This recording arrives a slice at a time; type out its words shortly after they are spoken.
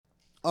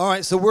All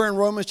right, so we're in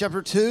Romans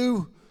chapter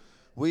 2.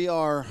 We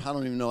are, I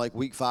don't even know, like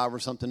week 5 or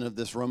something of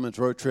this Romans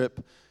road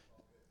trip.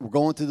 We're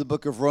going through the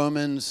book of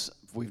Romans.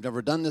 We've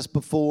never done this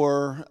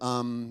before.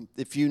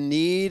 If you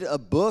need a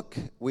book,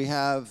 we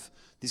have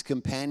these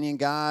companion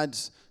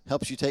guides.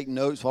 Helps you take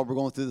notes while we're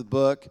going through the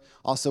book.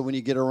 Also, when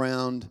you get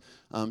around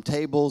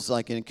tables,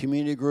 like in a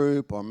community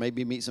group, or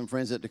maybe meet some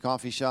friends at the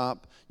coffee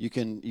shop, you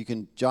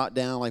can jot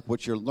down like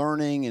what you're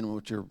learning and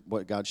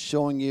what God's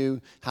showing you,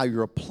 how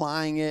you're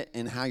applying it,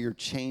 and how you're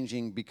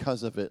changing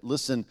because of it.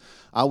 Listen,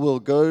 I will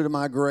go to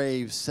my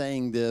grave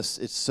saying this.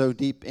 It's so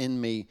deep in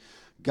me.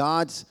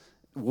 God's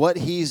what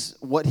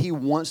He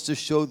wants to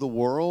show the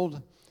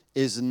world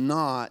is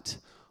not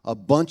a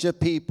bunch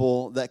of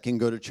people that can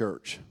go to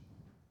church.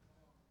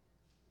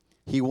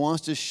 He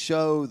wants to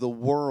show the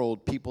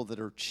world people that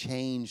are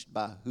changed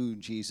by who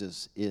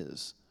Jesus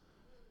is.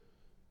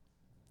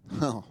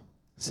 Oh,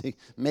 see,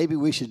 maybe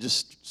we should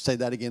just say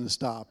that again and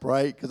stop,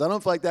 right? Because I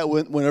don't feel like that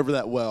went over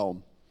that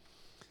well.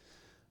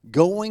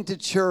 Going to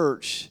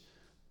church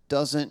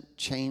doesn't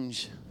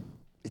change.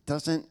 It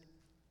doesn't.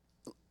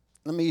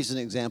 Let me use an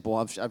example.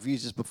 I've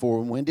used this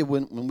before.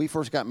 When we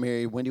first got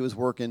married, Wendy was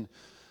working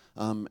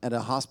at a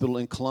hospital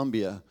in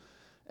Columbia.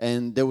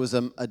 And there was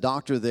a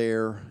doctor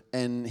there,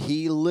 and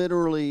he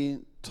literally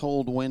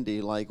told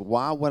Wendy, like,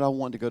 why would I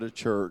want to go to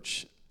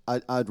church?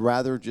 I'd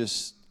rather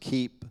just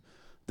keep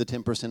the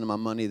 10% of my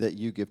money that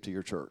you give to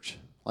your church.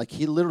 Like,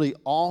 he literally,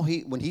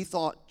 when he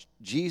thought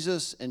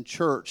Jesus and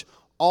church,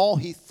 all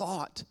he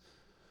thought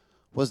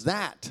was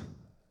that.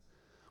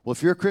 Well,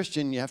 if you're a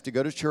Christian, you have to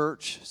go to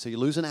church, so you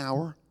lose an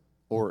hour,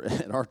 or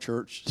at our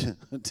church,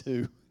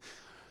 two.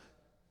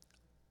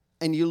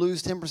 And you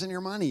lose 10% of your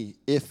money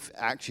if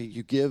actually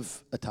you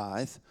give a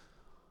tithe.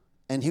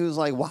 And he was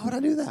like, why would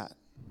I do that?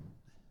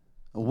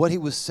 And what he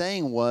was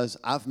saying was,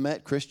 I've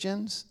met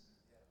Christians,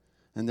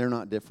 and they're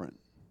not different.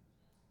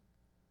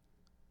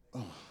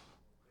 Oh,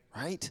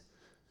 right?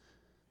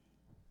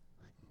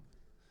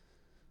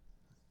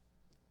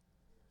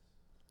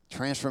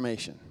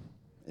 Transformation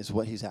is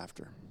what he's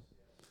after.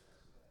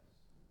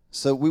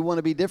 So we want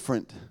to be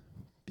different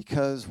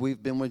because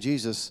we've been with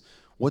Jesus.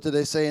 What did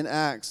they say in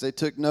Acts? They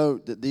took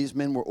note that these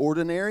men were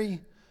ordinary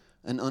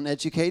and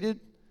uneducated,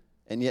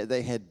 and yet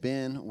they had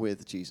been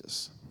with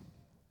Jesus.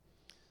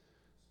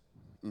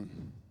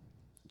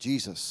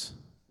 Jesus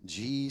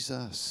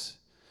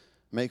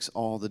makes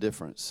all the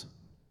difference.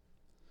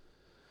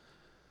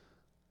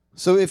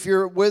 So if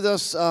you're with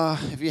us,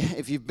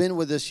 if you've been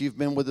with us, you've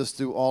been with us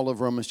through all of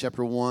Romans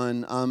chapter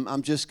 1.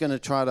 I'm just going to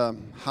try to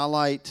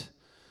highlight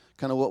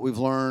kind of what we've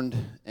learned,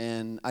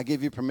 and I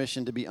give you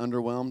permission to be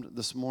underwhelmed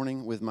this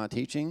morning with my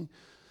teaching,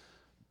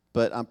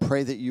 but I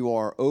pray that you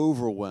are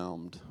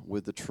overwhelmed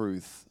with the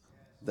truth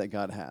that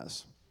God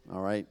has,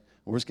 all right?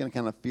 We're just going to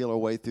kind of feel our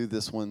way through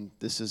this one.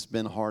 This has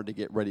been hard to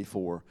get ready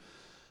for,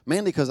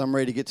 mainly because I'm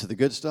ready to get to the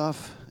good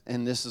stuff,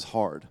 and this is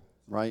hard,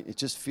 right? It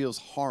just feels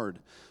hard.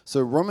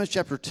 So Romans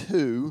chapter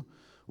 2,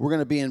 we're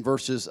going to be in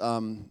verses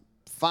 5.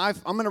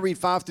 I'm going to read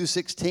 5 through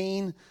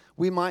 16.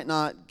 We might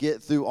not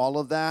get through all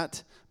of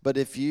that, but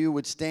if you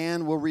would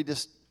stand, we'll read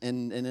this,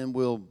 and then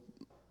we'll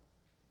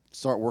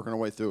start working our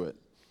way through it.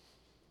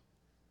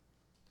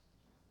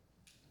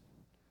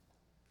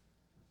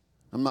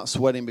 I'm not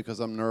sweating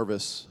because I'm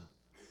nervous.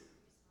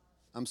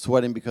 I'm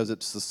sweating because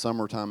it's the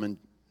summertime in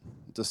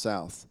the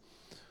South.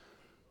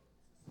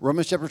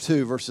 Romans chapter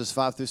 2, verses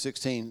 5 through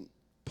 16.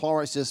 Paul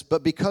writes this,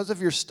 but because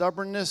of your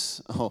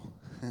stubbornness,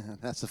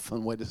 that's a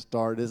fun way to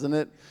start, isn't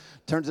it?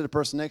 Turn to the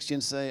person next to you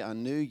and say, I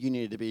knew you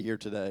needed to be here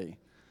today.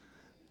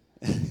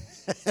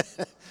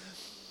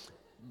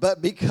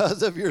 But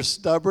because of your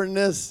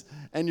stubbornness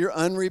and your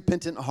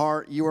unrepentant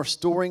heart, you are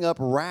storing up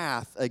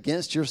wrath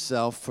against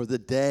yourself for the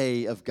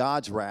day of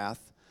God's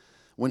wrath,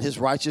 when his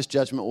righteous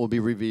judgment will be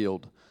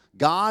revealed.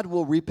 God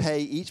will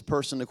repay each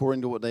person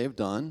according to what they have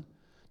done.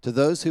 To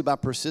those who by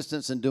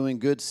persistence in doing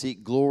good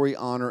seek glory,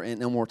 honor,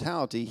 and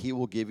immortality, he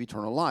will give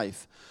eternal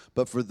life.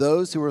 But for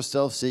those who are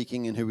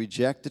self-seeking and who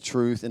reject the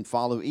truth and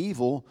follow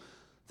evil,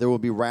 there will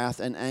be wrath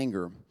and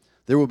anger.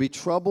 There will be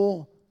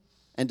trouble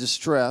and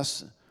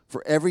distress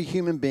for every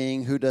human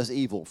being who does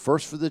evil,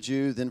 first for the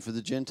Jew, then for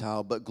the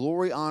Gentile, but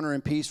glory, honor,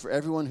 and peace for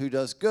everyone who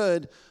does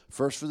good,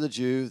 first for the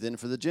Jew, then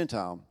for the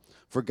Gentile.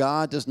 For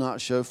God does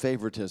not show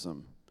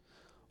favoritism.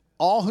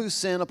 All who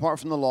sin apart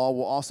from the law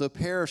will also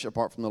perish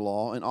apart from the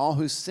law, and all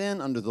who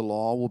sin under the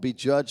law will be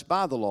judged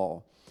by the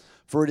law.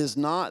 For it is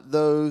not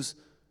those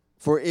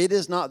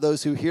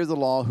who hear the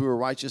law who are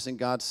righteous in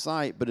God's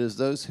sight, but it is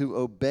those who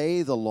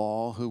obey the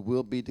law who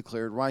will be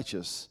declared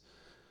righteous.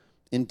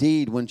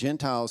 Indeed, when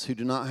Gentiles who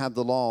do not have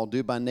the law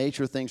do by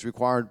nature things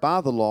required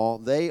by the law,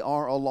 they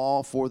are a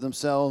law for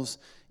themselves,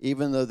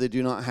 even though they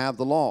do not have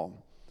the law.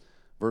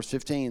 Verse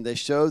 15, they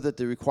show that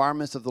the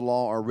requirements of the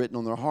law are written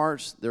on their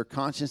hearts, their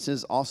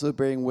consciences also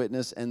bearing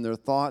witness, and their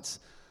thoughts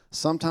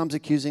sometimes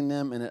accusing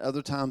them, and at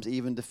other times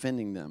even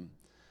defending them.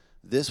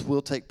 This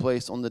will take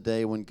place on the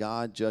day when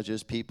God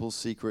judges people's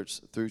secrets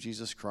through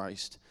Jesus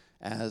Christ,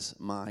 as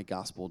my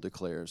gospel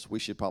declares. We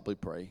should probably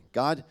pray.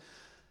 God,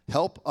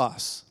 Help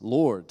us,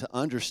 Lord, to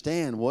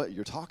understand what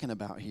you're talking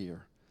about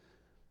here,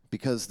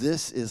 because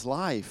this is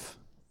life.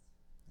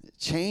 It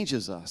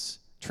changes us,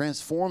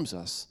 transforms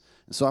us.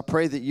 And so I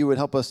pray that you would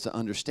help us to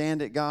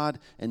understand it, God,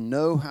 and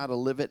know how to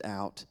live it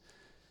out.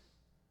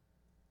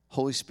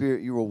 Holy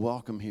Spirit, you are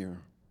welcome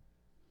here.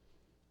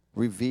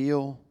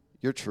 Reveal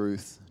your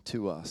truth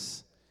to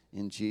us.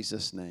 In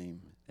Jesus' name,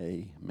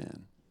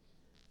 amen.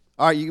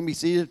 All right, you can be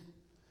seated.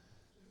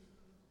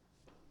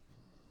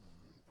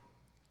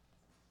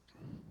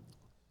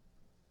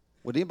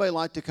 Would anybody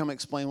like to come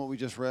explain what we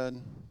just read?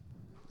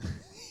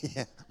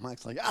 Yeah,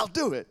 Mike's like, I'll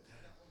do it.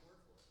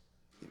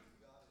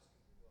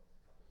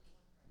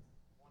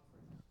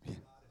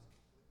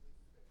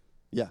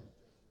 Yeah.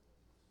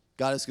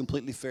 God is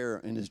completely fair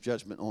in his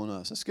judgment on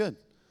us. That's good.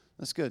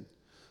 That's good.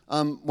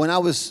 When I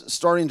was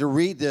starting to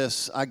read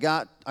this, I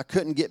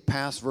couldn't get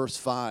past verse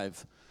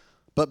 5.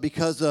 But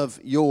because of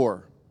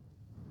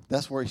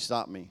that's where he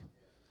stopped me.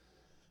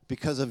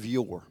 Because of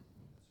I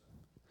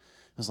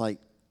was like,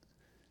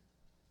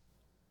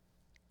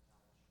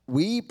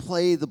 we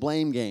play the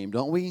blame game,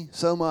 don't we?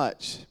 So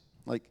much.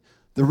 Like,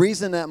 the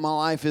reason that my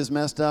life is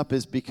messed up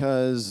is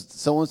because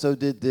so-and-so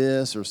did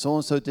this or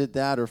so-and-so did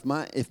that. Or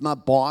if my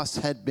boss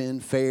had been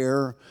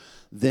fair,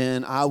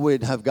 then I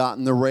would have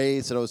gotten the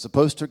raise that I was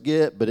supposed to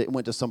get, but it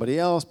went to somebody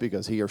else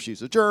because he or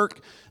she's a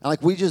jerk. And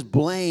like, we just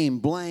blame.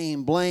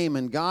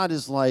 And God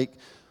is like,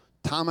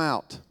 time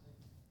out.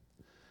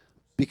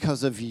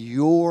 Because of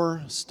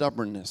your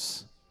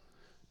stubbornness,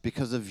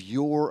 because of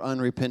your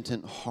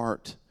unrepentant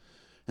heart.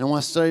 And when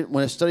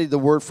I studied the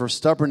word for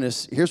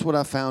stubbornness, here's what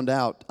I found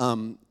out.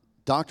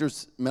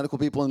 Doctors, medical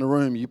people in the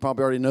room, you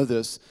probably already know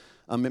this.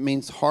 It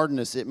means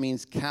hardness. It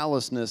means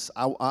callousness.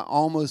 I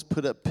almost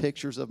put up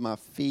pictures of my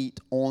feet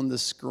on the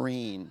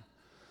screen.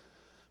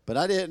 But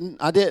I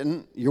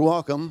didn't. You're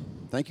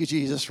welcome. Thank you,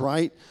 Jesus,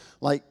 right?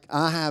 Like,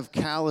 I have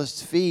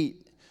calloused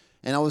feet.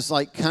 And I was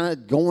like kind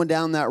of going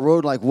down that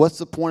road, like, what's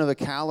the point of a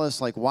callus?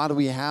 Like, why do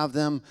we have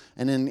them?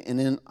 And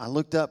then I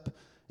looked up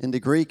into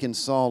Greek and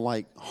saw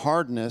like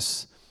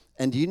hardness.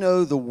 And do you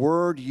know the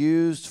word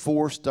used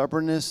for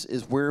stubbornness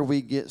is where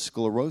we get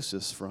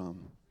sclerosis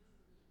from?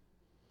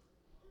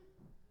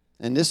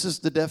 And this is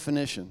the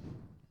definition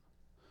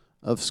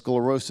of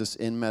sclerosis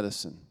in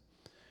medicine.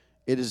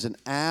 It is an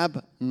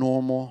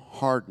abnormal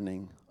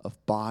hardening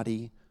of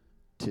body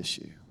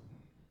tissue.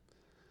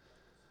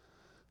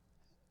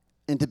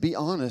 And to be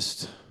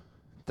honest,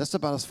 that's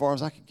about as far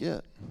as I could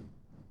get.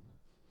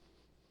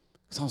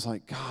 Because I was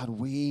like, God,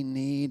 we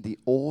need the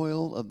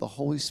oil of the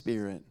Holy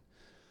Spirit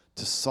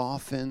to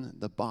soften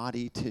the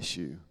body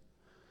tissue.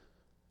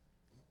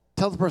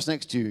 Tell the person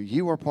next to you,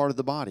 you are part of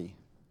the body.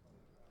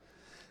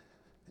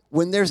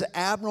 When there's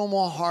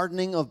abnormal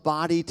hardening of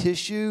body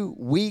tissue,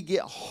 we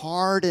get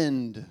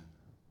hardened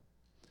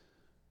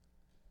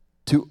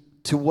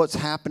to what's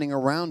happening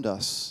around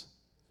us.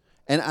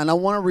 And I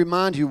want to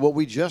remind you what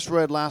we just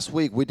read last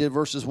week. We did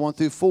verses 1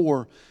 through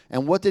 4.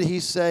 And what did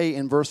he say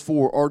in verse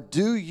 4? Or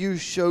do you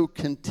show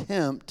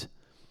contempt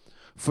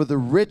for the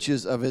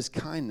riches of his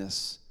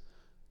kindness,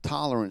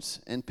 tolerance,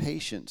 and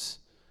patience?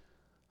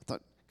 I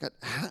thought, God,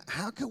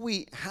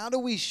 how do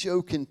we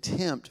show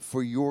contempt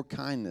for your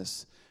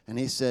kindness? And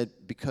he said,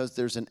 because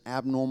there's an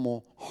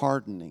abnormal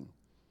hardening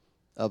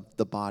of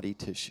the body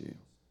tissue.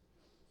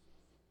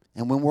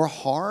 And when we're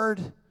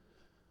hard,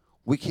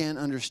 we can't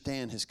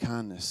understand his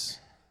kindness.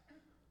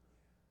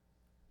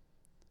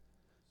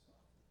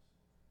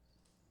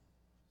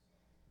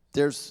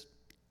 I'm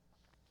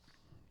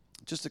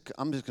just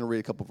going to read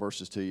a couple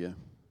verses to you.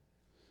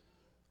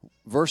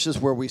 Verses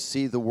where we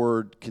see the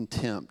word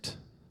contempt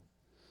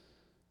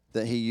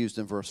that he used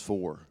in verse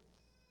 4.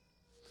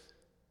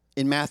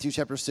 In Matthew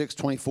chapter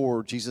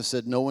 6:24, Jesus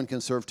said, no one can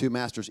serve two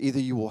masters. Either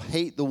you will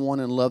hate the one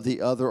and love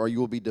the other, or you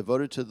will be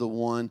devoted to the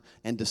one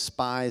and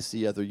despise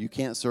the other. You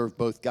can't serve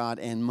both God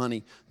and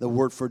money. The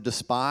word for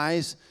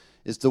despise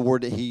is the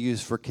word that he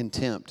used for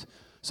contempt.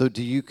 So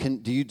do you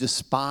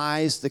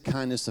despise the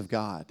kindness of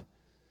God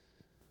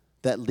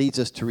that leads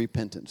us to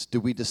repentance? Do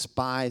we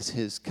despise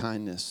his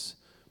kindness?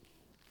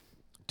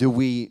 Do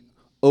we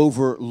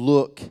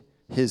overlook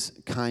his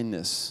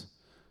kindness?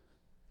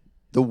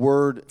 The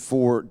word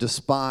for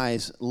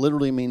despise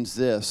literally means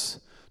this: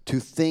 to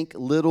think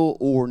little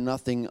or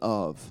nothing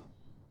of.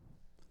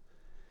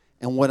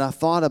 And what I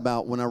thought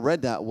about when I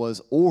read that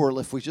was, or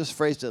if we just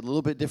phrased it a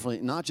little bit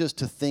differently, not just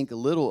to think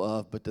little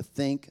of, but to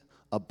think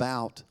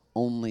about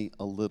only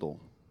a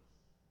little.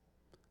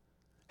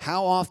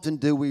 How often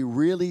do we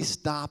really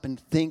stop and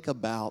think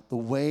about the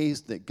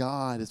ways that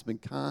God has been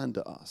kind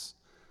to us?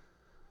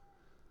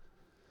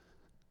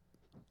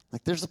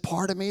 Like, there's a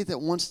part of me that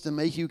wants to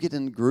make you get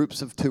in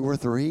groups of 2 or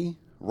 3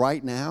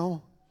 right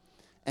now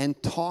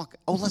and talk.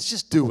 Oh, let's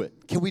just do it.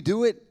 Can we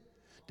do it?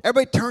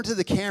 Everybody turn to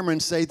the camera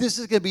and say, this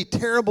is going to be a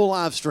terrible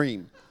live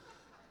stream.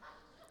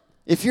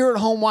 If you're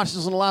at home watching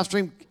this on a live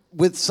stream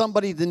with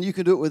somebody, then you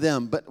can do it with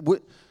them. But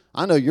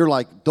I know you're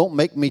like, don't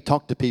make me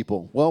talk to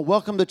people. Well,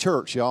 welcome to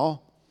church,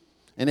 y'all.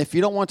 And if you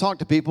don't want to talk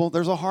to people,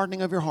 there's a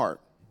hardening of your heart.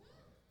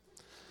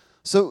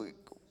 So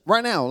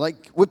right now,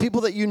 like with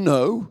people that you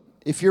know,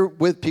 if you're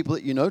with people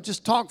that you know,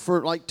 just talk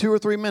for like 2 or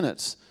 3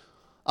 minutes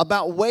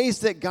about ways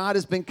that God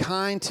has been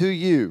kind to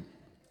you.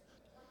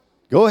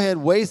 Go ahead,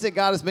 ways that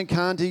God has been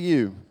kind to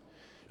you.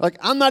 Like,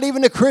 I'm not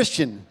even a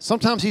Christian.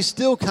 Sometimes he's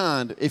still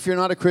kind if you're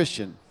not a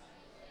Christian.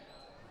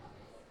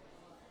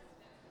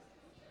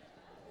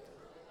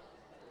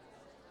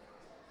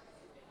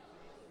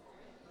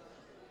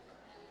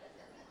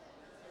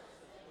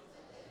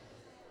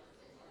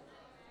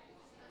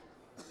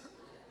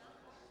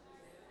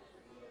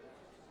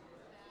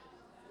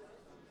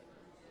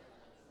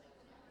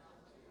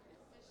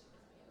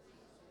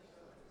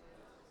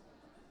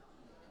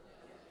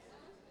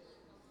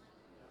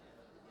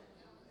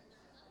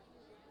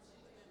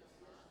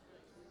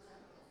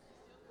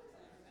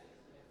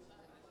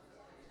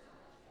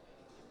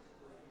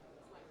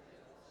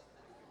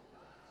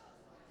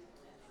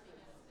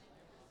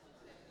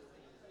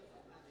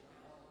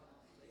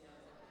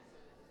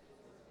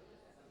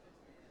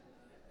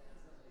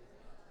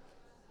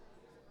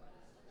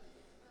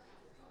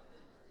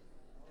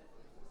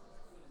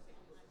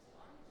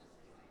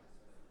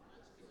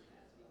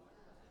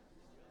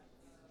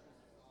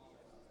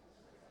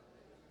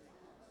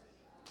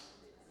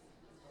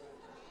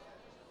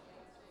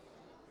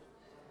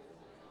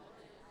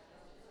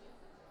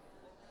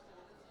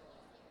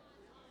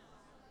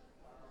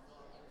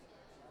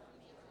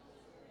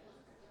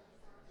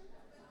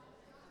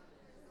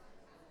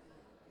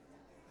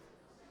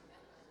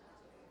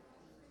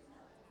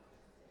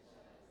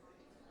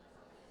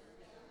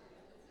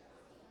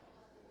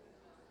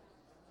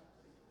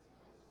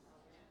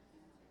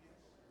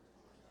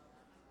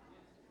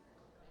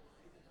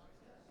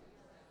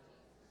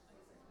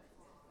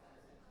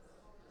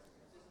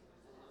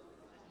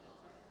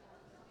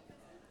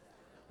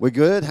 We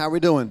good? How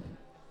we doing?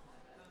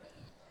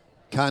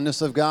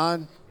 Kindness of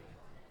God.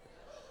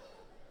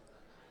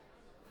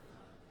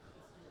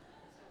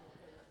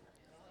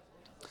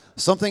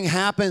 Something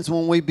happens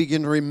when we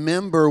begin to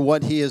remember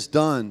what he has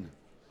done.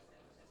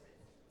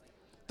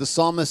 The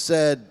psalmist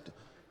said,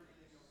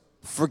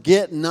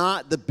 forget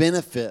not the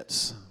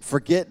benefits.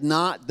 Forget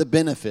not the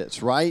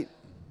benefits, right?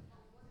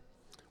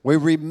 We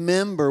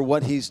remember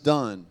what he's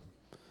done.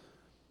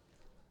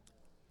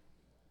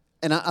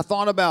 And I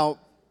thought about,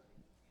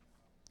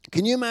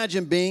 can you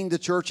imagine being the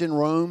church in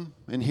Rome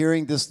and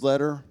hearing this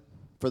letter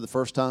for the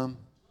first time?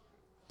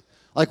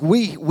 Like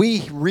we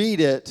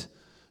read it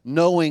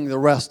knowing the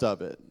rest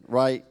of it,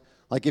 right?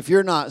 Like if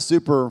you're not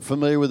super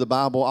familiar with the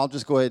Bible, I'll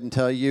just go ahead and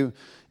tell you,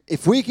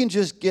 if we can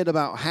just get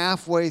about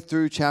halfway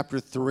through chapter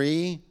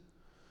 3,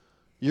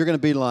 you're going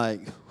to be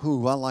like,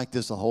 ooh, I like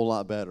this a whole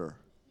lot better,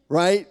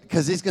 right?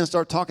 Because he's going to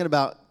start talking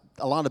about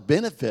a lot of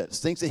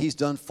benefits, things that he's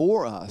done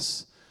for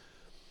us.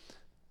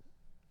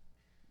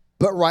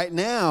 But right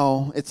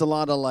now, it's a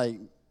lot of like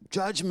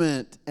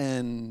judgment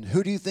and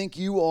who do you think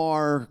you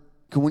are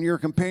when you're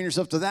comparing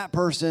yourself to that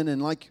person,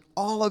 and like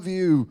all of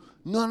you,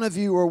 none of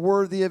you are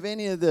worthy of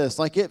any of this.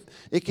 Like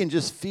it can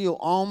just feel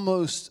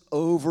almost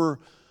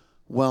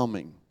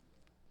overwhelming.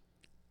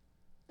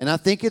 And I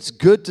think it's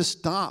good to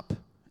stop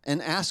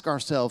and ask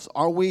ourselves,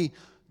 are we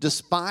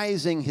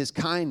despising his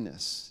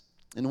kindness?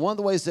 And one of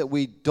the ways that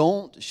we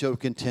don't show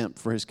contempt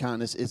for his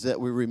kindness is that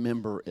we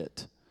remember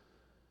it.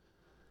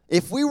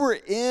 If we were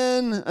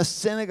in a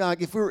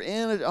synagogue, if we were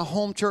in a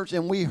home church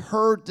and we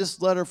heard this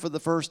letter for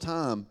the first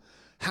time,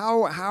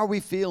 how are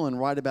we feeling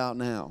right about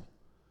now?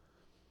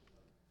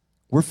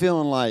 We're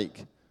feeling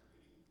like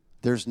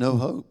there's no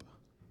hope,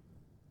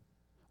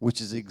 which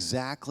is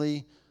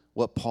exactly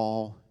what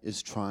Paul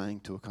is trying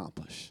to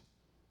accomplish.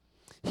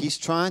 He's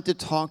trying to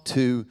talk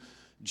to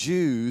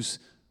Jews,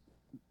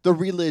 the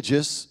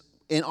religious.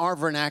 In our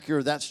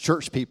vernacular, that's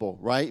church people,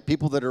 right?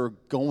 People that are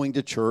going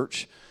to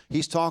church.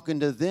 He's talking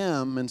to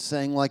them and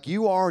saying, like,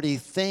 you already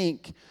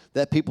think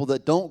that people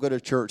that don't go to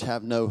church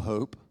have no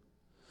hope.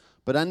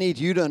 But I need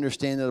you to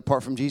understand that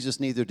apart from Jesus,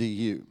 neither do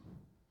you.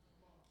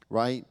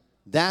 Right?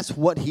 That's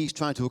what he's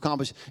trying to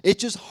accomplish. It's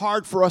just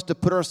hard for us to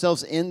put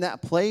ourselves in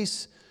that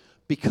place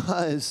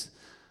because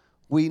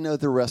we know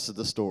the rest of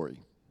the story.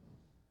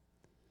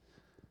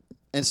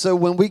 And so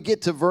when we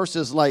get to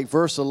verses like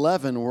verse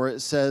 11 where it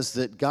says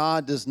that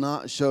God does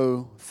not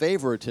show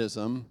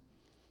favoritism,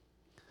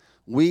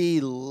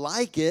 we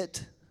like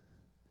it,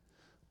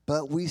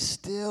 but we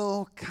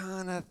still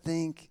kind of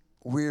think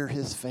we're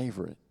his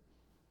favorite.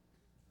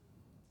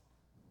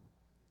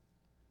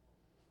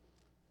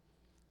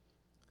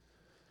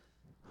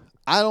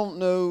 I don't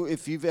know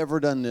if you've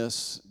ever done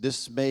this.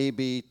 This may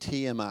be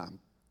TMI,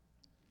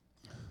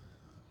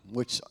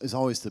 which is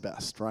always the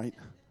best, right?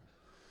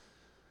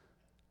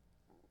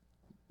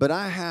 But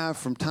I have,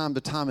 from time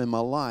to time in my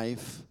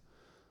life,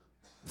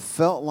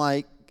 felt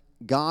like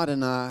God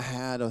and I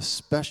had a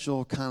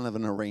special kind of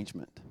an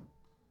arrangement.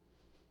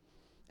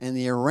 And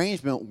the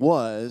arrangement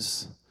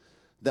was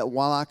that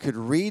while I could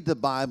read the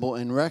Bible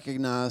and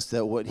recognize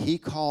that what he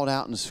called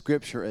out in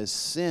Scripture as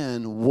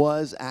sin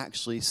was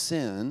actually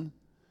sin,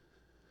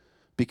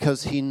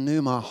 because he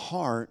knew my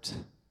heart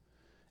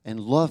and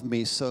loved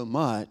me so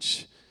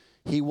much,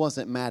 He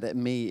wasn't mad at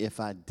me if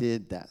I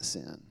did that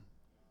sin.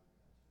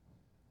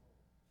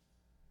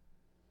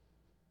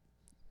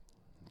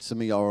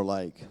 Some of y'all are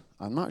like,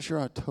 I'm not sure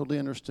I totally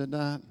understood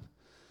that,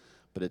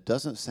 but it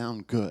doesn't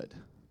sound good.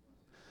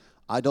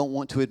 I don't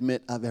want to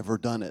admit I've ever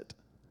done it,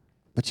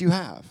 but you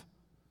have.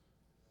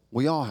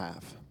 We all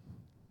have.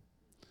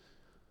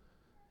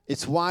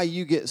 It's why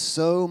you get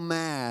so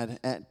mad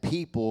at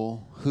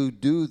people who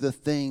do the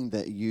thing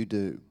that you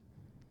do.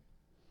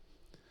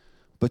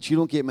 But you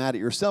don't get mad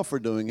at yourself for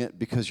doing it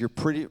because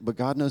but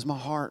God knows my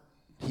heart.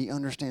 He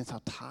understands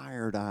how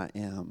tired I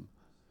am.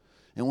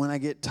 And when I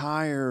get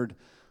tired,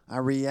 I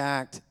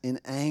react in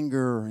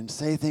anger and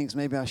say things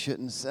maybe I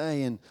shouldn't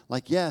say. And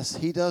yes,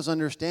 he does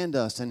understand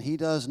us and he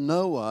does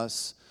know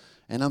us.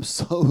 And I'm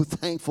so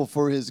thankful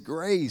for his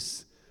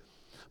grace.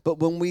 But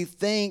when we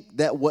think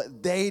that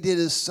what they did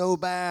is so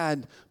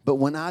bad, but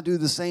when I do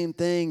the same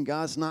thing,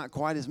 God's not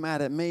quite as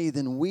mad at me,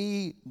 then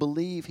we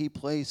believe he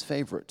plays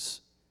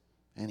favorites.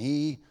 And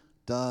he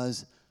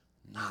does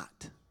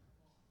not.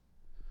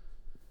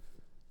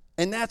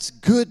 And that's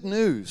good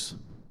news.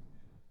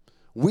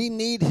 We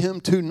need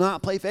him to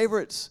not play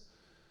favorites.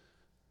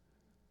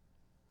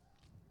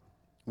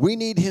 We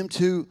need him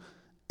to,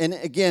 and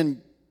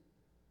again,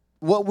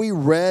 what we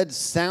read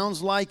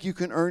sounds like you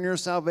can earn your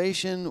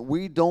salvation.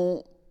 We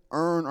don't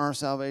earn our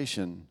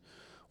salvation.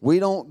 We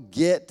don't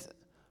get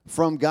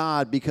from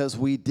God because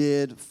we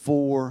did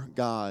for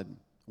God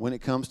when it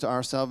comes to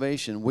our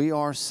salvation. We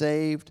are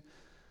saved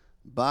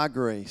by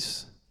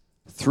grace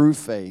through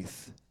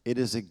faith. It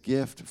is a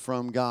gift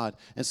from God.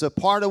 And so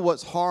part of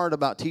what's hard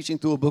about teaching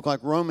through a book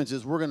like Romans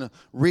is we're going to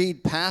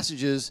read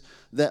passages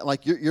that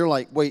you're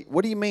like, wait,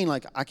 what do you mean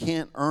I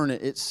can't earn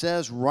it? It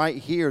says right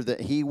here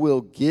that he will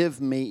give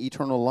me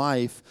eternal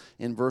life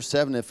in verse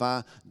 7 if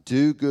I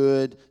do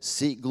good,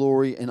 seek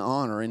glory and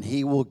honor, and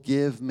he will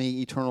give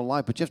me eternal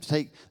life. But you have to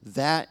take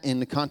that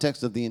in the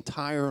context of the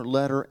entire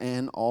letter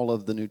and all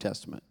of the New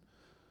Testament.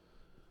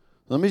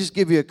 Let me just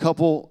give you a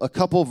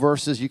couple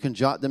verses. You can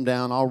jot them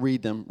down. I'll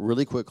read them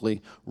really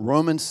quickly.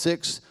 Romans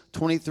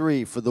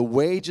 6:23. For the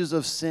wages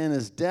of sin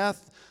is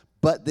death,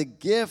 but the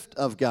gift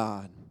of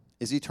God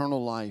is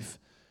eternal life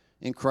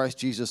in Christ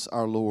Jesus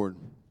our Lord.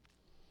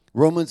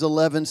 Romans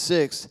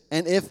 11:6.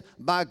 And if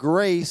by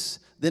grace,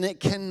 then it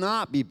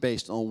cannot be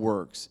based on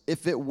works.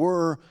 If it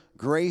were,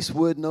 grace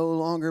would no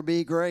longer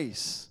be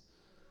grace.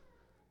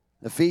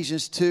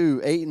 Ephesians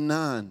 2:8 and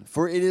 9.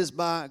 For it is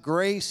by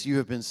grace you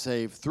have been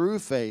saved through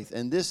faith,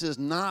 and this is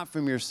not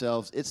from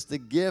yourselves. It's the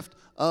gift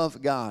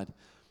of God,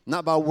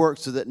 not by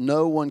works, so that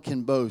no one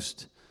can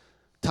boast.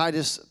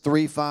 Titus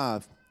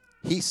 3:5.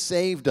 He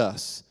saved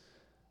us,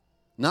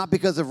 not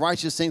because of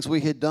righteous things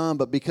we had done,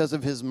 but because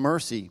of his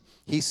mercy.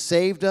 He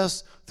saved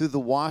us through the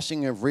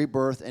washing of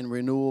rebirth and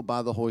renewal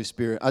by the Holy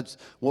Spirit.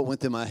 What went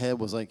through my head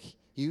was like,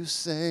 you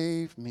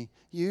saved me,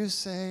 you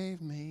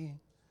saved me.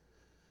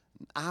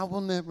 I will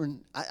never,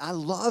 I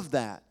love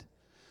that.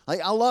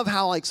 I love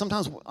how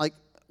sometimes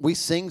we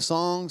sing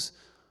songs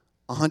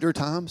 100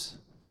 times.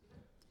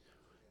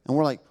 And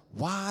we're like,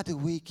 why do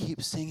we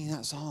keep singing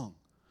that song?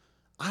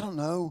 I don't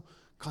know,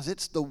 because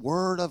it's the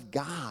word of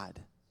God.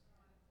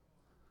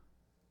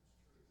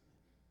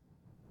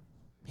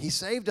 He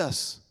saved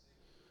us.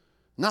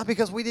 Not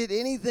because we did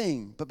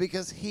anything, but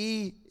because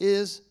he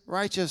is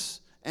righteous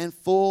and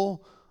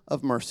full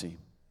of mercy.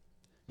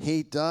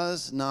 He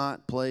does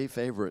not play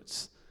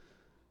favorites.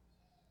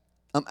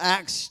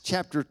 Acts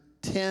chapter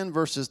 10,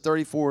 verses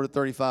 34 to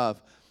 35.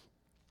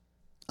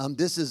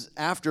 This is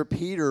after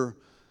Peter,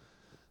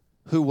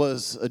 who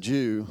was a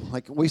Jew.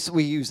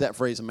 We use that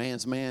phrase, a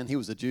man's man. He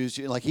was a Jew.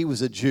 He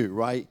was a Jew,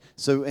 right?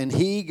 So, and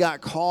he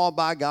got called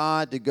by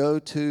God to go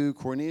to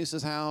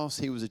Cornelius' house.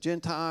 He was a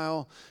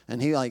Gentile,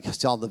 and he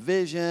saw the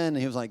vision, and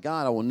he was like,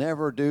 God, I will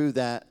never do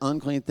that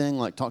unclean thing,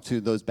 talk to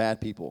those bad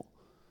people.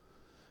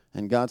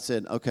 And God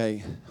said,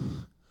 okay,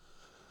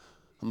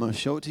 I'm going to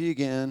show it to you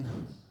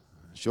again.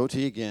 Show it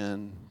to you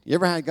again. You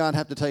ever had God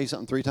have to tell you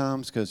something 3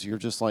 times because you're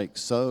just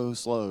so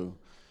slow?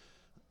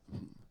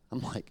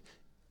 I'm like,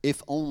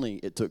 if only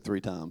it took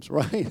 3 times,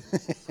 right?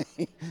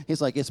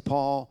 He's like, it's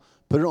Paul,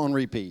 put it on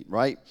repeat,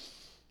 right?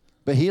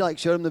 But he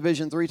showed him the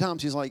vision 3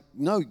 times. He's like,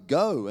 no,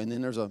 go. And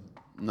then there's a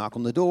knock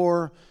on the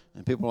door,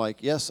 and people are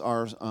like, yes,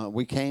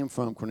 we came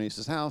from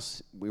Cornelius'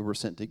 house. We were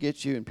sent to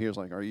get you. And Peter's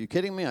like, are you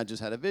kidding me? I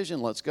just had a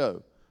vision. Let's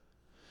go.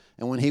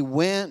 And when he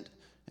went,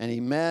 and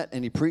he met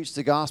and he preached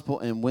the gospel,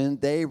 and when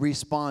they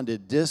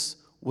responded, this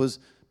was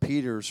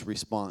Peter's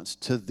response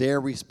to their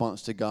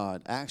response to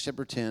God. Acts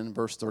chapter 10,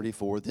 verse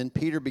 34. Then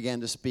Peter began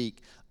to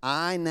speak.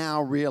 I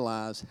now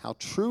realize how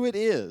true it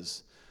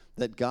is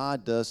that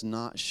God does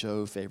not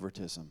show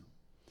favoritism,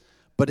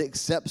 but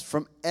accepts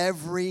from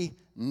every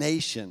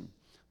nation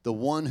the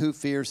one who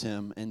fears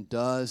him and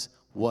does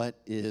what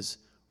is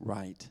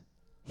right.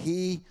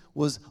 He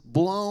was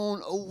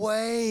blown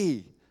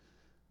away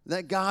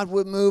that God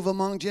would move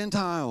among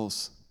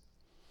Gentiles.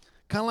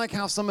 Kind of like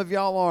how some of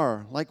y'all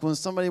are. When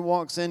somebody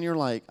walks in, you're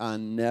like, I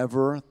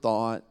never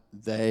thought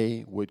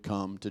they would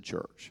come to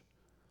church.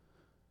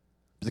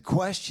 The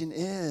question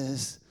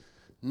is,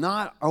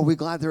 Not are we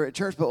glad they're at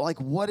church, but like,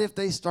 what if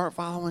they start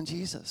following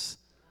Jesus?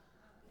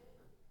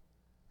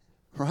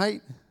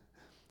 Right?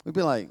 We'd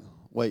be like,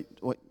 wait,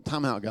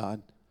 time out,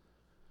 God.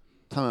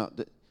 Time out.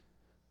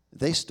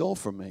 They stole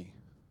from me.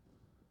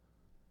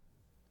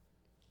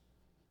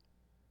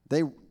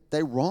 They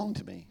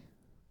wronged me.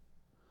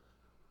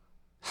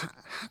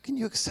 How can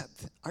you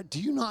accept that? Do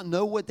you not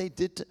know what they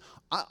did to?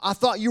 I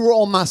thought you were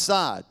on my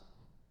side.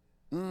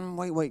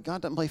 Wait.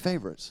 God doesn't play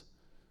favorites.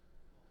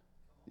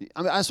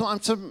 I mean,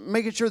 I'm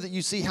making sure that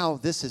you see how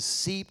this has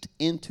seeped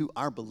into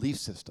our belief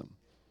system.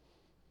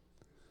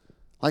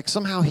 Like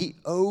somehow he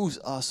owes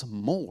us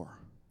more.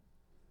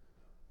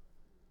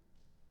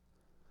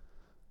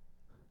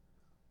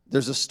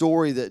 There's a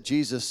story that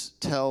Jesus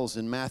tells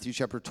in Matthew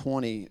chapter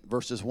 20,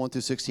 verses 1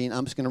 through 16.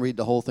 I'm just going to read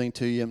the whole thing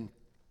to you.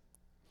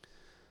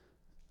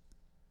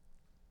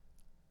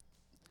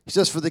 He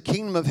says, "For the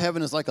kingdom of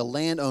heaven is like a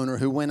landowner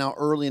who went out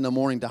early in the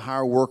morning to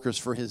hire workers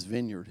for his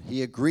vineyard.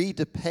 He agreed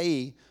to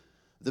pay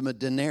them a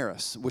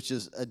denarius, which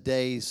is a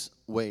day's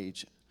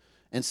wage,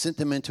 and sent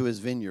them into his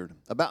vineyard.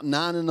 About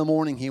 9 in the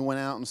morning, he went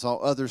out and saw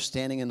others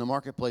standing in the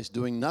marketplace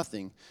doing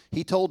nothing.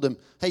 He told them,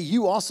 'Hey,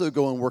 you also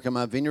go and work in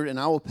my vineyard, and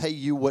I will pay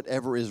you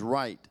whatever is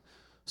right.'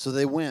 So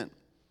they went.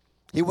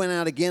 He went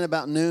out again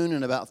about noon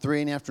and about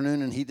 3 in the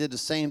afternoon, and he did the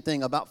same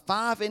thing. About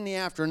 5 in the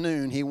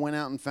afternoon, he went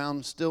out and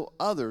found still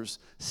others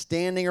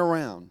standing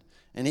around.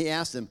 And he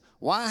asked them,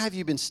 'Why have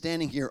you been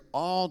standing here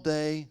all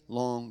day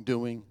long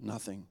doing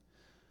nothing?'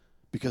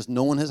 'Because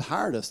no one has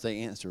hired us,' they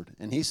answered.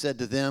 And he said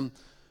to them,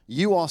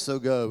 'You also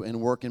go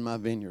and work in my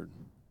vineyard.'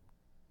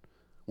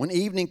 When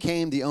evening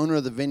came, the owner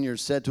of the vineyard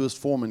said to his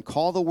foreman,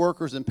 'Call the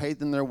workers and pay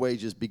them their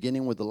wages,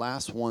 beginning with the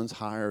last ones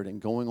hired and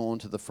going on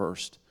to the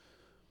first.'"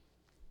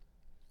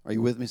 Are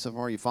you with me so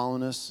far? Are you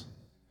following this?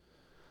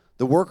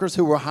 The workers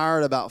who were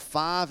hired about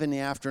 5 in the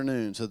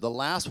afternoon, so the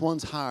last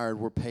ones hired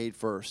were paid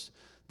first.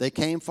 They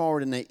came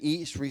forward and they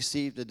each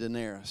received a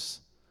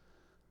denarius.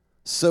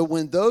 So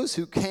when those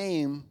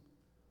came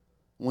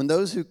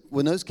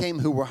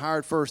who were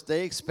hired first,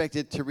 they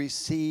expected to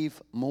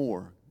receive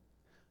more.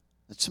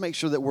 Let's make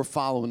sure that we're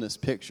following this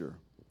picture,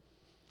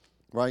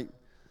 right?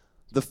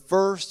 The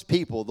first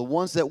people, the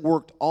ones that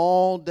worked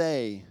all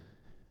day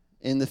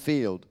in the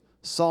field,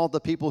 saw the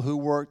people who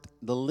worked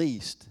the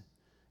least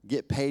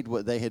get paid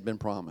what they had been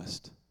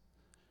promised.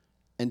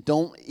 And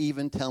don't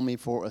even tell me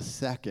for a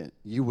second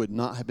you would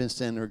not have been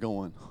standing there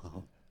going,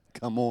 "Oh,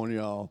 come on,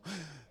 y'all.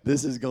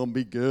 This is going to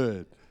be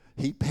good.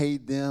 He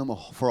paid them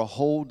for a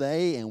whole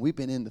day, and we've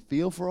been in the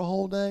field for a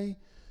whole day.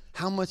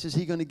 How much is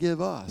he going to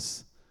give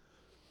us?"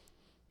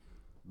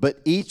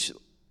 But each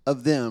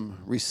of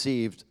them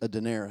received a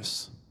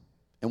denarius.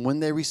 And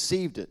when they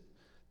received it,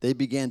 they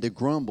began to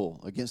grumble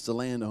against the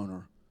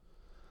landowner.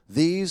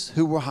 "These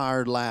who were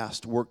hired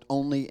last worked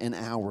only an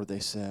hour,"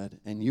 they said,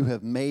 "and you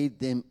have made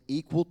them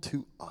equal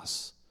to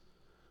us,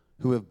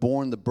 who have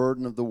borne the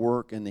burden of the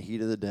work and the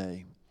heat of the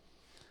day."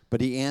 But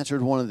he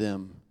answered one of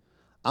them,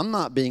 "I'm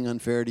not being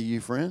unfair to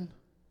you, friend.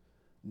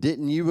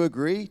 Didn't you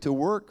agree to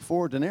work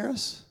for a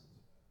denarius?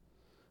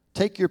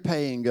 Take your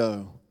pay and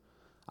go.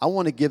 I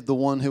want to give the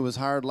one who was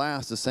hired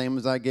last the same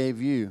as I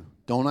gave you.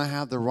 Don't I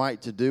have the right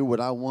to do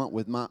what I want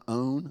with my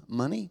own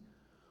money?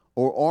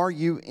 Or are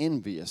you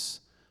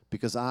envious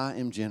because I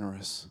am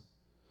generous?"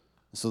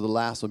 So the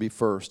last will be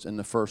first, and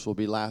the first will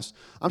be last.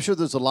 I'm sure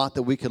there's a lot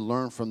that we could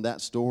learn from that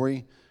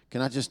story.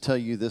 Can I just tell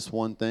you this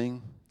one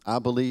thing? I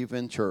believe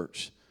in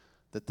church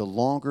that the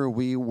longer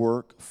we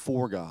work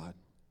for God,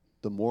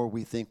 the more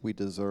we think we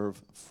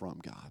deserve from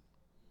God.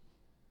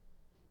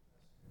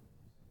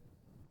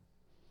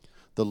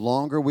 The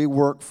longer we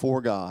work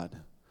for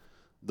God,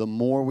 the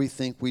more we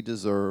think we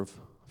deserve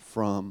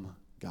from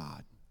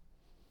God.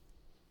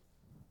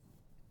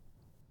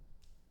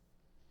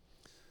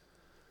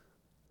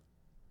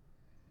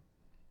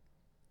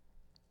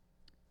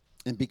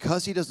 And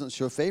because he doesn't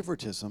show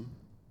favoritism,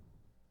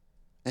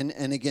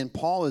 and again,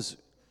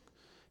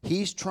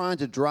 he's trying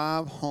to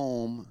drive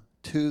home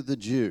to the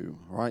Jew,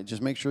 right?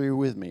 Just make sure you're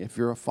with me. If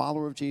you're a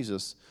follower of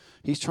Jesus,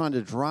 he's trying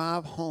to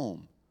drive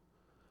home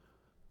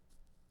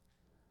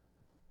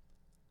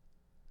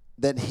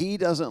that he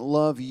doesn't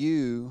love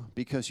you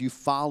because you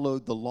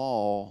followed the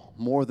law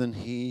more than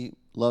he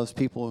loves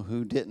people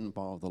who didn't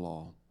follow the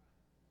law.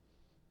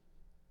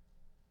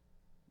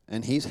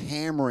 And he's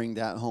hammering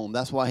that home.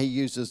 That's why he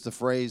uses the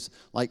phrase,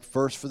 like,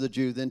 first for the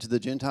Jew, then to the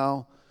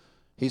Gentile.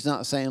 He's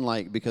not saying,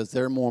 like, because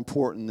they're more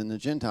important than the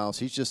Gentiles.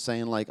 He's just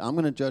saying, like, I'm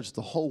going to judge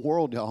the whole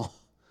world, y'all.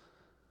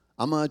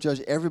 I'm going to judge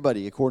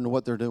everybody according to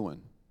what they're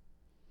doing.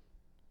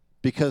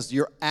 Because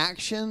your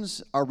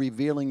actions are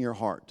revealing your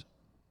heart.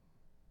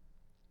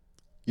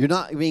 You're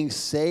not being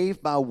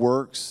saved by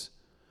works.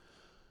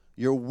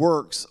 Your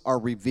works are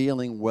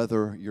revealing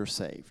whether you're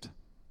saved.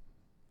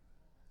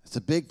 It's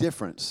a big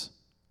difference,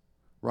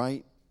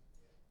 right?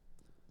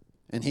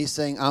 And he's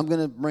saying, I'm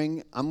going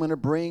to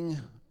bring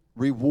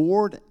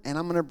reward, and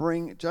I'm going to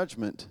bring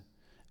judgment.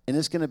 And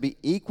it's going to be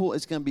equal,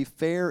 it's going to be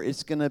fair,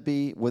 it's going to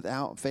be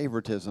without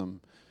favoritism.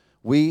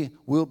 We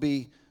will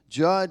be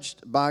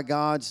judged by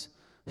God's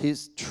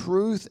His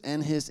truth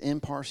and his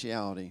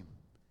impartiality.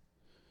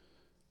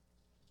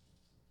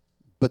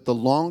 But the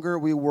longer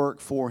we work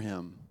for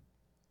him,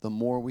 the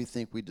more we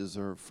think we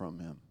deserve from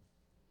him.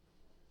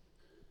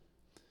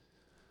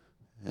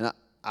 And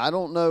I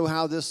don't know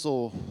how this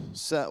will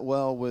set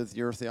well with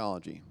your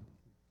theology.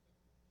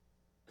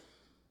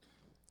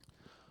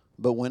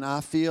 But when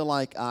I feel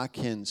like I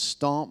can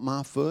stomp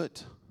my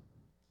foot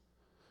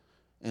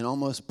and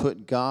almost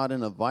put God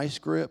in a vice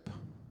grip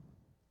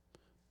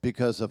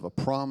because of a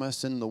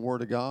promise in the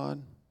Word of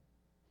God,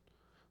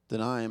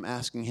 then I am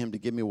asking him to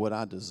give me what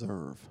I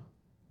deserve.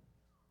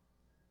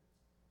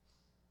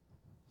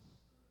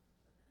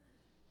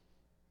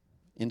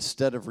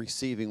 Instead of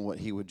receiving what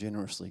he would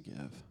generously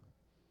give.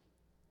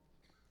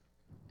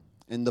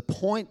 And the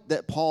point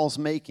that Paul's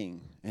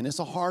making, and it's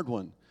a hard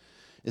one,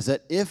 is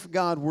that if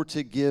God were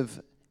to give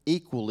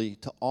equally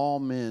to all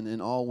men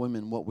and all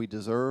women what we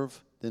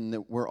deserve,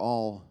 then we're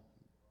all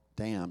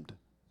damned.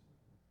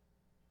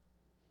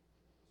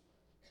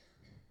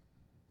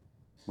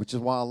 Which is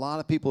why a lot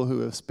of people who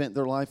have spent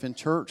their life in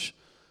church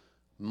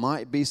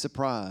might be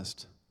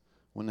surprised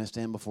when they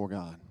stand before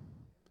God.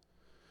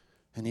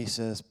 And he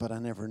says, but I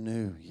never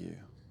knew you.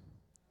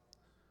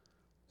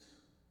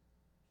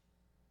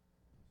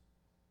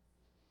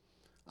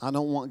 I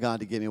don't want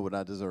God to give me what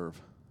I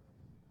deserve.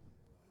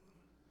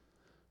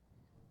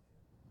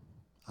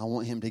 I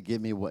want him to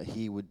give me what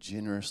he would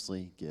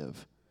generously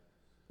give.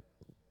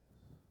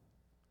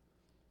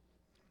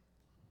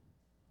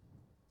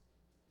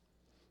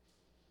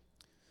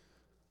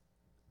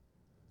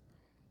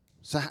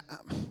 So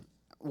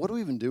what do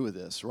we even do with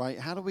this, right?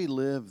 How do we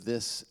live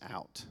this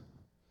out?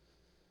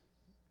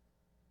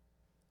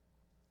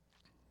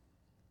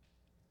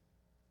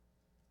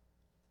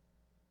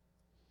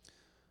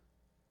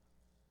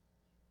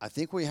 I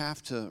think we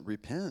have to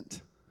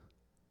repent.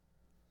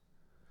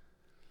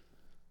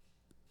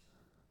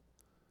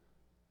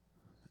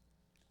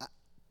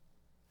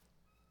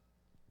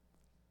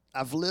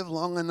 I've lived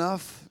long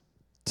enough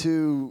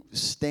to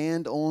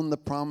stand on the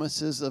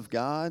promises of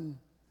God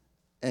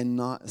and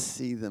not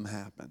see them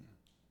happen.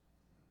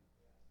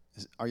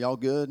 Are y'all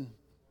good?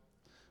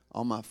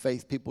 All my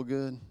faith people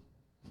good?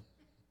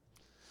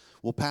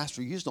 Well,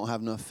 Pastor, you just don't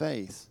have enough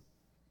faith.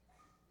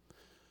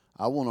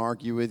 I won't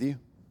argue with you.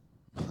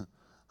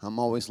 I'm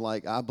always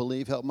like, I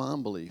believe, help my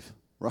unbelief,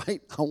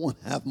 right? I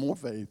want to have more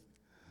faith.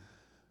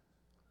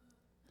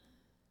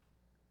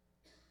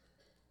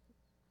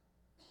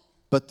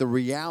 But the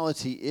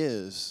reality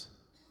is,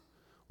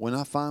 when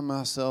I find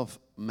myself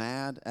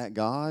mad at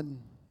God,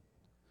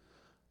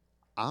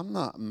 I'm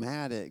not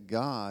mad at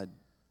God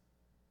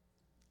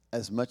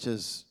as much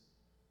as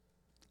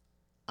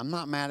I'm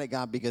not mad at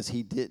God because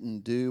he didn't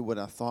do what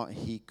I thought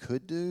he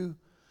could do.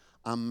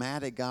 I'm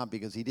mad at God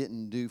because he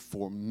didn't do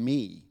for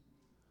me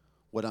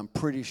what I'm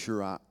pretty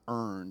sure I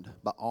earned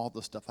by all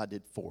the stuff I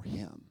did for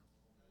him.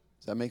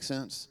 Does that make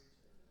sense?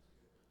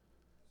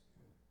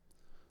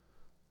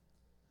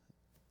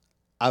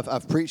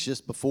 I've preached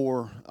this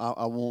before.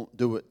 I won't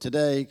do it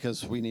today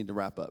because we need to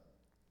wrap up.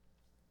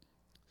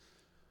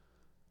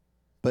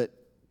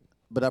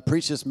 But I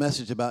preached this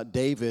message about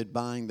David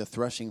buying the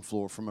threshing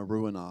floor from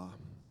Araunah,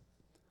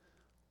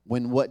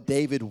 when what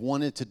David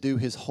wanted to do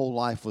his whole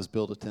life was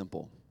build a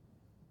temple.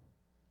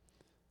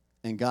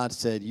 And God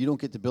said, you don't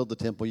get to build the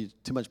temple. You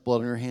too much blood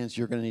on your hands.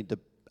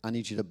 I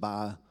need you to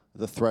buy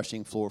the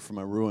threshing floor from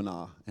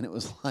Araunah. And it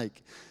was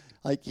like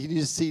you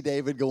just see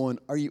David going,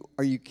 are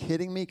you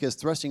kidding me? Because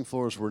threshing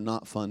floors were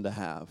not fun to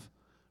have,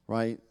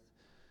 right?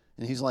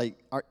 And he's like,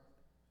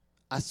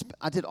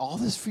 I did all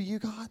this for you,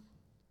 God?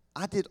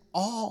 I did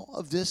all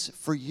of this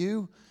for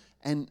you,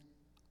 and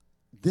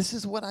this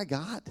is what I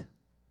got?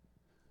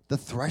 The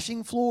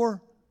threshing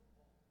floor?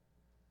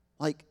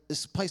 Like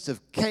this place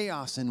of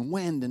chaos and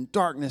wind and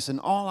darkness, and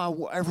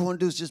all I ever want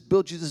to do is just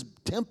build you this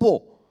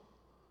temple.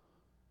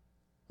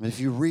 And if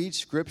you read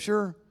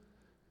Scripture,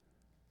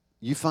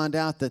 you find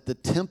out that the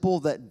temple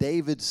that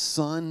David's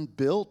son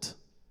built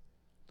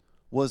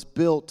was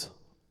built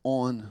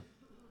on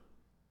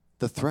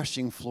the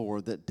threshing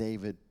floor that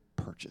David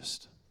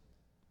purchased.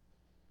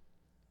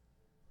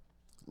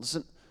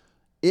 Listen,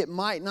 it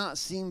might not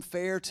seem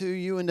fair to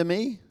you and to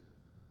me,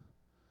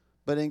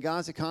 but in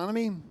God's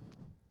economy,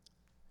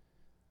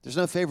 there's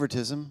no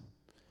favoritism,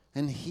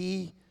 and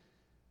he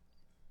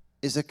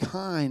is a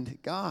kind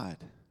God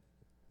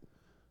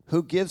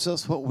who gives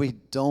us what we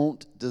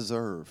don't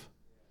deserve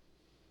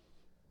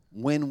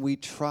when we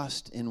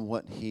trust in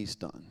what he's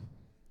done.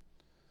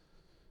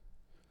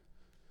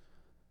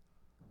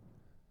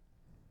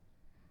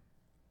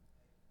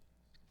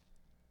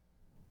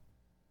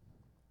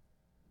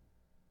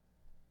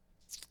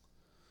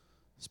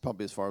 It's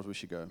probably as far as we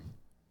should go.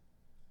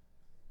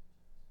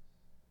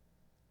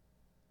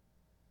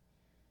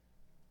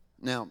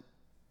 Now,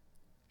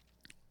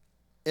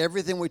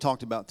 everything we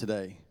talked about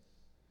today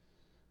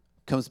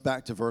comes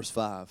back to verse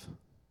 5.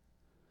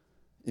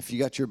 If you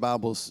got your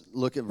Bibles,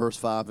 look at verse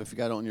 5. If you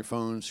got it on your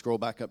phone, scroll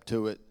back up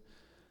to it.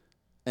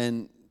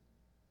 And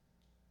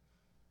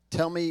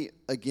tell me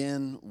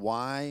again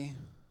why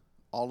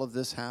all of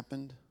this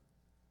happened?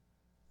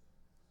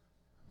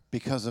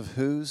 Because of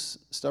whose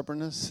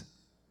stubbornness?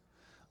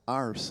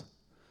 Ours,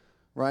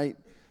 right?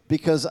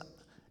 Because,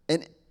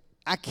 and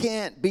I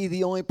can't be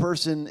the only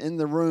person in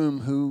the room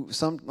who,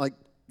 like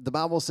the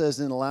Bible says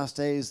in the last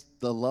days,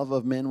 the love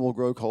of men will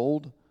grow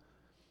cold.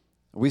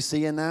 Are we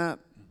seeing that?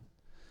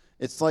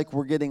 It's like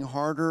we're getting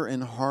harder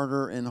and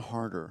harder and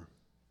harder.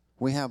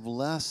 We have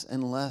less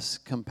and less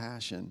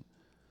compassion.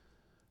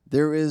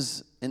 There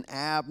is an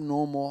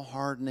abnormal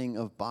hardening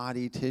of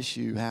body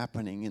tissue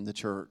happening in the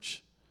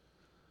church.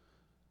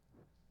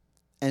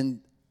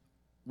 And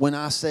when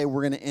I say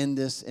we're going to end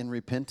this in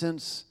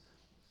repentance,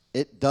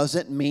 it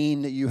doesn't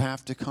mean that you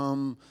have to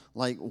come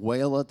like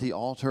wail at the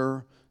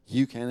altar.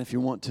 You can if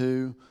you want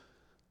to.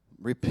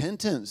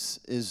 Repentance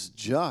is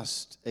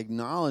just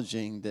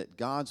acknowledging that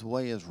God's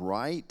way is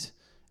right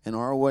and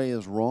our way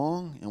is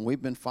wrong, and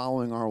we've been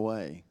following our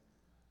way.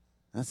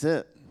 That's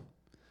it.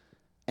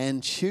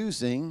 And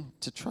choosing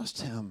to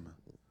trust Him.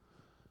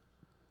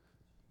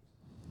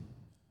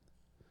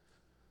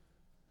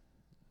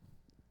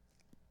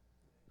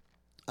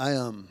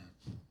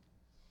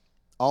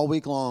 All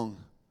week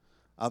long,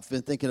 I've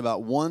been thinking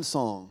about one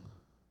song,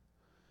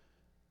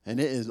 and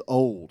it is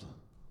old.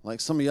 Like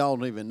some of y'all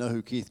don't even know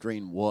who Keith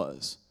Green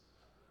was,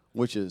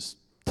 which is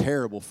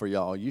terrible for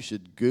y'all. You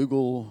should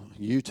Google,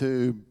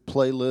 YouTube,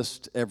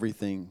 playlist,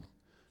 everything,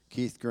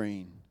 Keith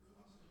Green.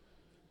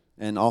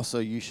 And also,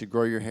 you should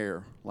grow your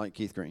hair like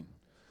Keith Green.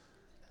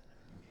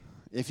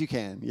 If you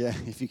can. Yeah,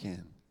 if you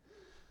can.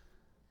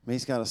 I mean,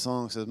 he's got a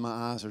song that says, "My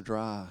eyes are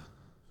dry."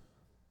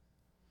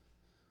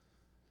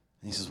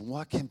 And he says,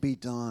 what can be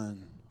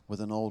done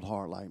with an old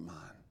heart like mine?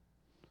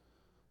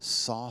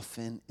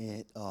 Soften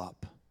it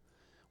up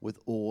with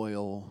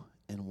oil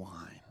and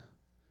wine.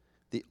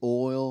 The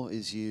oil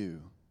is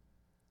you,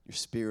 your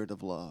spirit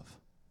of love.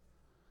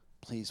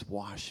 Please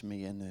wash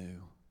me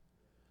anew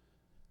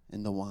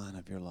in the wine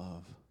of your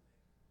love.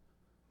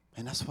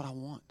 And that's what I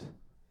want.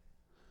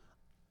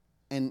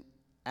 And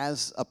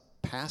as a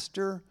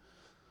pastor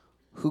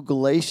who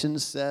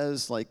Galatians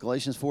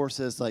 4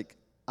 says, like,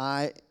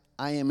 I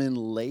am in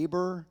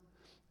labor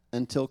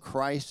until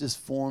Christ is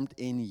formed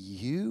in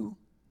you.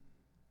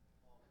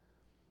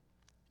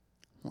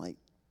 Like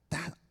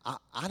that,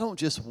 I don't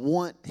just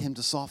want Him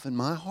to soften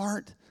my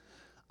heart.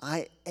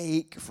 I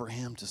ache for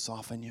Him to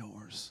soften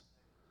yours.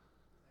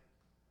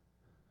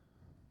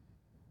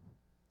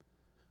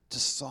 To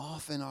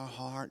soften our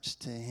hearts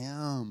to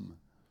Him.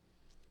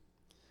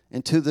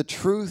 And to the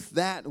truth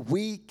that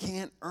we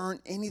can't earn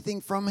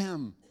anything from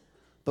Him,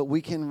 but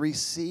we can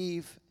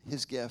receive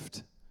His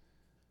gift.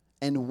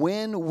 And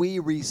when we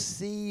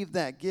receive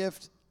that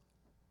gift,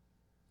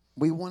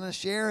 we want to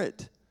share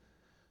it.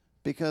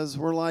 Because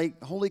we're like,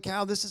 holy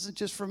cow, this isn't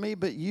just for me,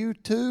 but you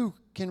too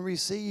can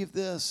receive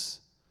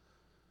this.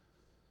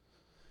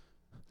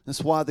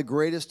 That's why the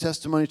greatest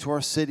testimony to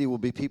our city will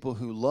be people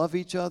who love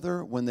each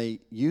other when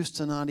they used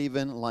to not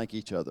even like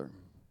each other.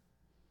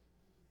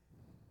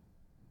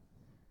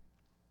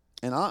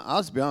 And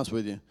I'll just be honest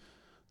with you,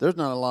 there's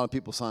not a lot of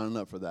people signing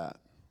up for that.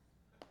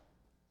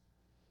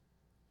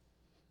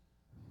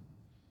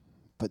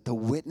 But the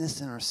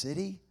witness in our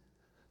city,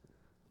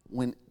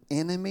 when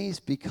enemies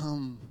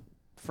become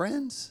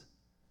friends,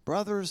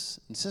 brothers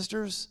and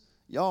sisters,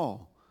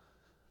 y'all,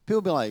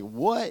 people be like,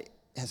 what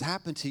has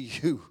happened to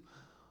you?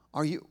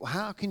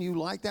 How can you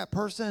like that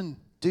person?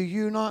 Do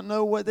you not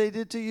know what they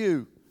did to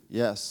you?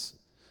 Yes,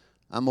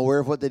 I'm aware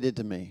of what they did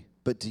to me.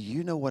 But do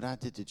you know what I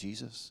did to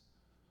Jesus?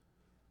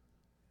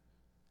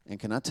 And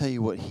can I tell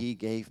you what He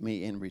gave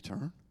me in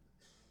return?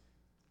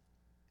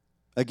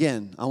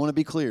 Again, I want to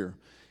be clear.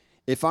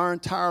 If our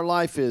entire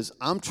life is,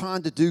 I'm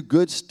trying to do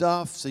good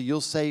stuff so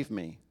you'll save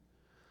me,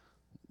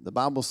 the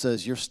Bible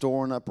says you're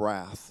storing up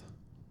wrath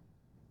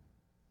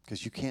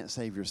because you can't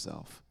save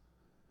yourself.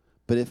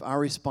 But if our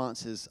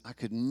response is, I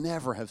could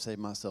never have saved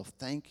myself,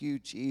 thank you,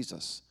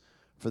 Jesus,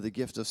 for the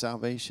gift of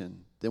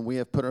salvation, then we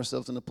have put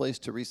ourselves in a place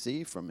to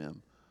receive from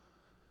Him.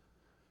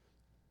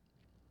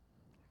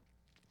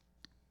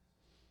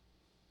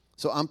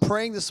 So I'm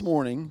praying this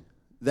morning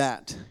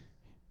that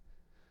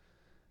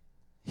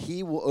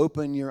He will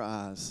open your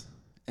eyes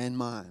and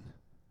mine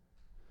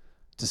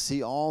to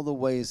see all the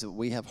ways that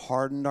we have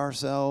hardened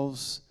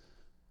ourselves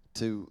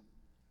to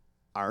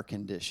our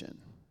condition.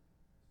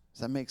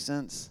 Does that make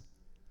sense?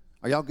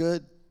 Are y'all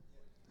good?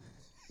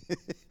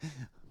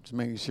 Just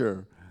making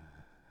sure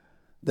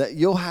that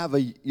you'll have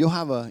a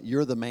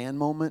you're the man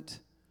moment.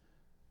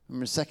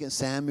 Remember 2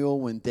 Samuel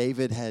when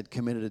David had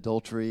committed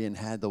adultery and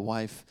had the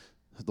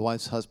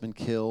wife's husband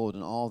killed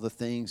and all the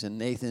things, and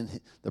Nathan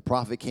the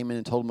prophet came in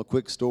and told him a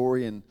quick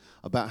story and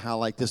about how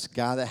like this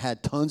guy that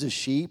had tons of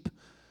sheep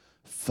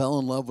fell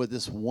in love with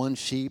this one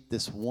sheep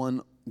this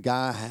one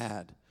guy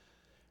had,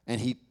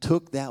 and he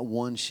took that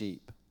one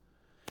sheep,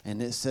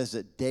 and it says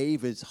that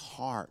David's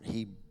heart,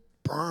 he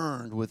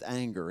burned with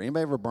anger.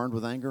 Anybody ever burned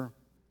with anger?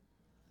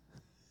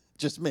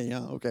 Just me,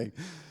 huh? Okay.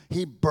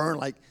 He burned,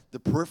 like the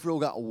peripheral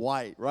got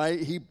white, right?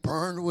 He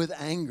burned with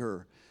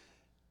anger.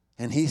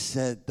 And he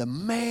said, the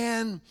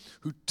man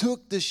who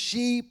took the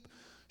sheep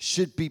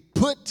should be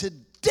put to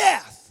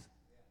death.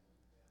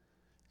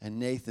 And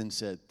Nathan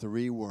said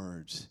 3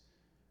 words.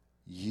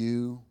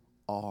 You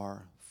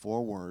are,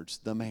 4 words,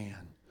 the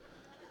man.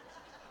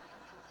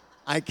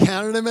 I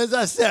counted them as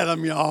I said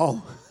them,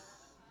 y'all.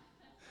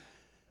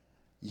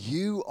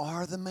 You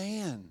are the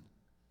man.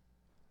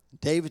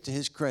 David, to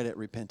his credit,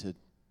 repented.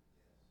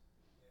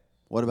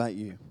 What about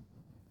you?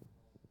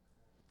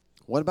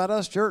 What about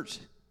us, church?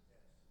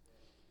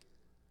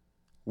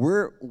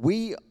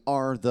 We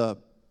are the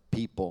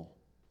people.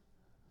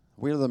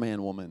 We are the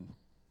man, woman,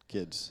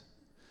 kids.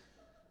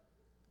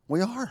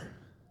 We are.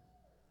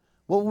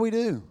 What will we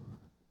do?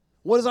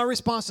 What is our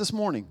response this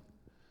morning?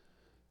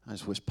 I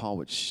just wish Paul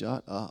would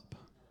shut up.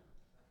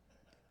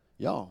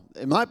 Y'all,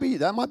 that might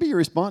be your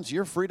response.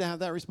 You're free to have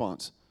that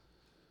response.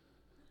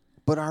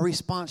 But our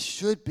response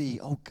should be,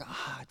 oh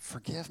God,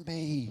 forgive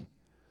me.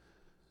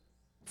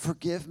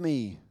 Forgive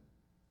me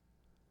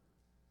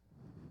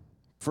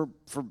for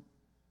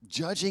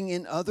judging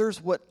in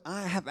others what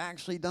I have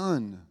actually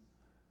done.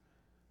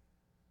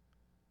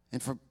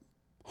 And for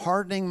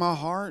hardening my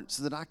heart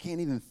so that I can't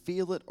even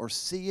feel it or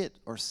see it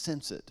or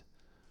sense it.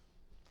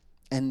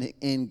 And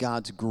in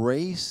God's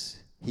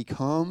grace, He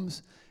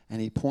comes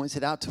and He points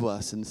it out to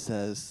us and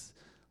says,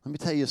 let me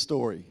tell you a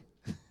story.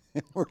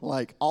 And we're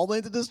like, all the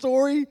way to the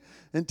story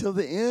until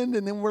the end,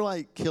 and then we're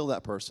like, kill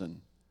that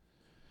person.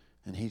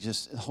 And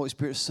the Holy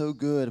Spirit is so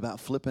good about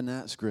flipping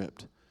that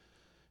script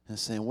and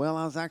saying, well,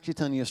 I was actually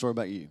telling you a story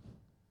about you.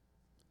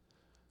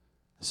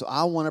 So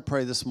I want to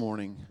pray this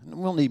morning.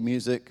 We don't need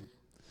music.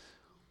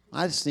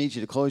 I just need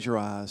you to close your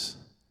eyes.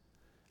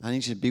 I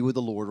need you to be with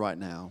the Lord right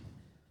now.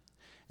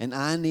 And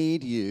I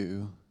need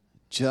you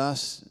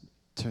just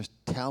to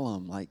tell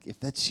Him, like, if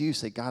that's you,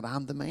 say, God,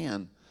 I'm the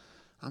man.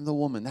 I'm the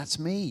woman. That's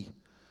me.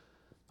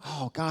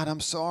 Oh, God, I'm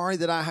sorry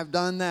that I have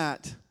done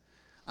that.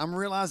 I'm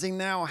realizing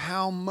now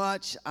how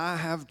much I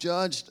have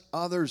judged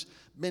others,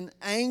 been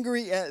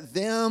angry at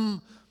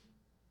them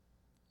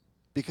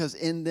because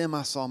in them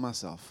I saw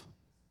myself.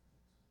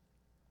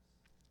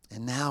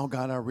 And now,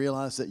 God, I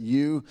realize that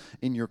you,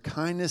 in your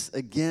kindness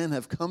again,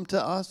 have come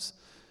to us.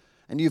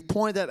 And you've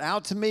pointed that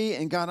out to me.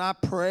 And God, I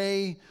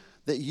pray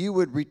that you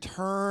would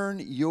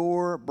return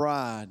your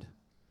bride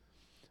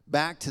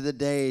back to the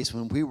days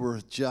when we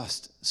were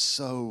just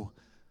so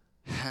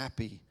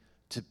happy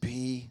to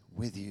be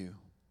with you.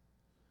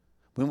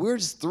 When we were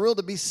just thrilled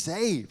to be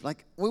saved.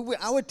 Like,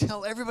 I would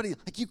tell everybody,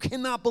 like, you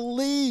cannot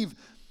believe,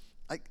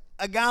 like,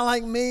 a guy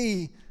like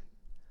me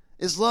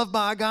is loved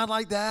by a God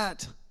like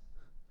that.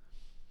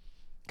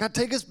 God,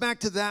 take us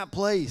back to that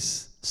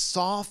place.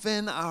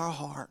 Soften our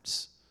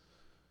hearts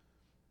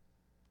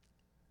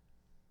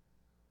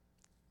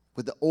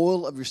with the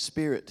oil of your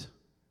Spirit.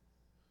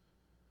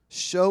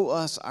 Show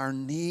us our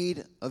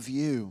need of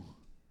you.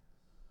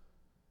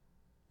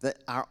 That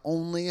our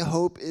only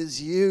hope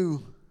is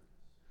you.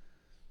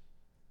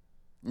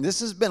 And this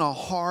has been a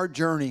hard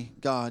journey,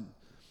 God.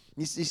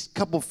 These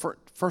couple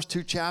first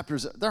 2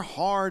 chapters, they're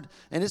hard,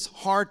 and it's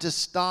hard to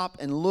stop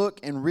and look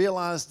and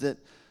realize that,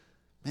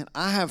 man,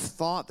 I have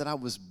thought that I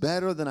was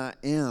better than I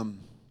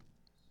am.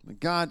 But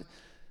God,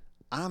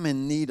 I'm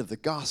in need of the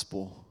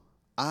gospel.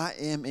 I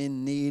am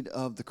in need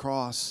of the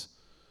cross.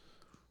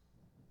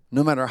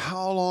 No matter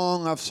how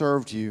long I've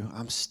served you,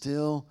 I'm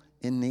still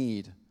in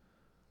need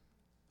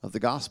of the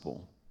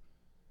gospel.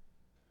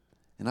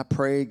 And I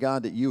pray,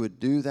 God, that you would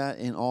do that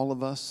in all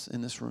of us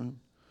in this room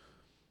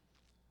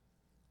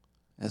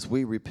as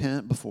we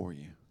repent before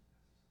you.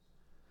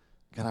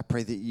 God, I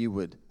pray that you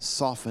would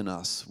soften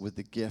us with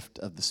the gift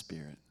of the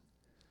Spirit.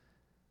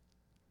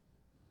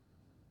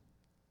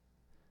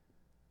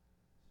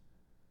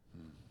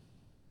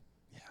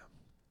 Yeah.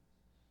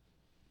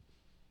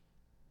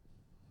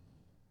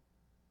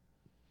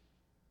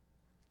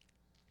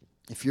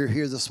 If you're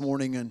here this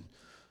morning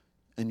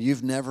and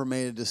you've never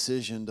made a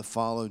decision to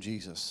follow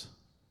Jesus,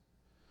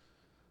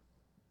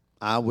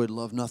 I would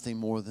love nothing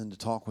more than to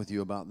talk with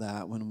you about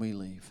that when we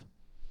leave.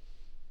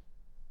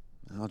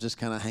 I'll just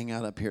kind of hang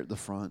out up here at the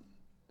front.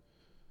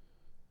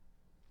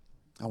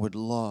 I would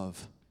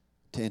love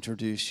to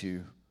introduce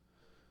you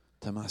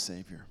to my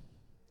Savior.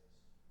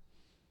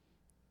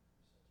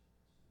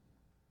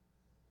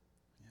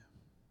 Yeah.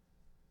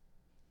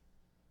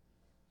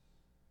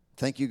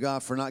 Thank you,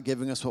 God, for not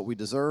giving us what we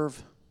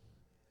deserve.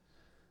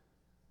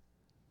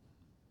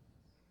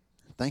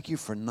 Thank you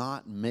for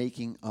not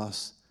making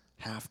us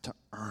have to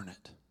earn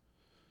it.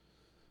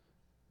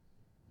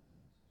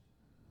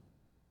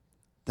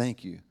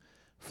 Thank you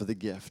for the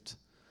gift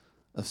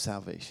of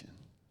salvation.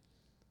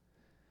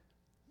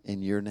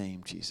 In your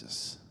name,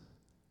 Jesus.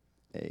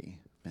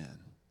 Amen.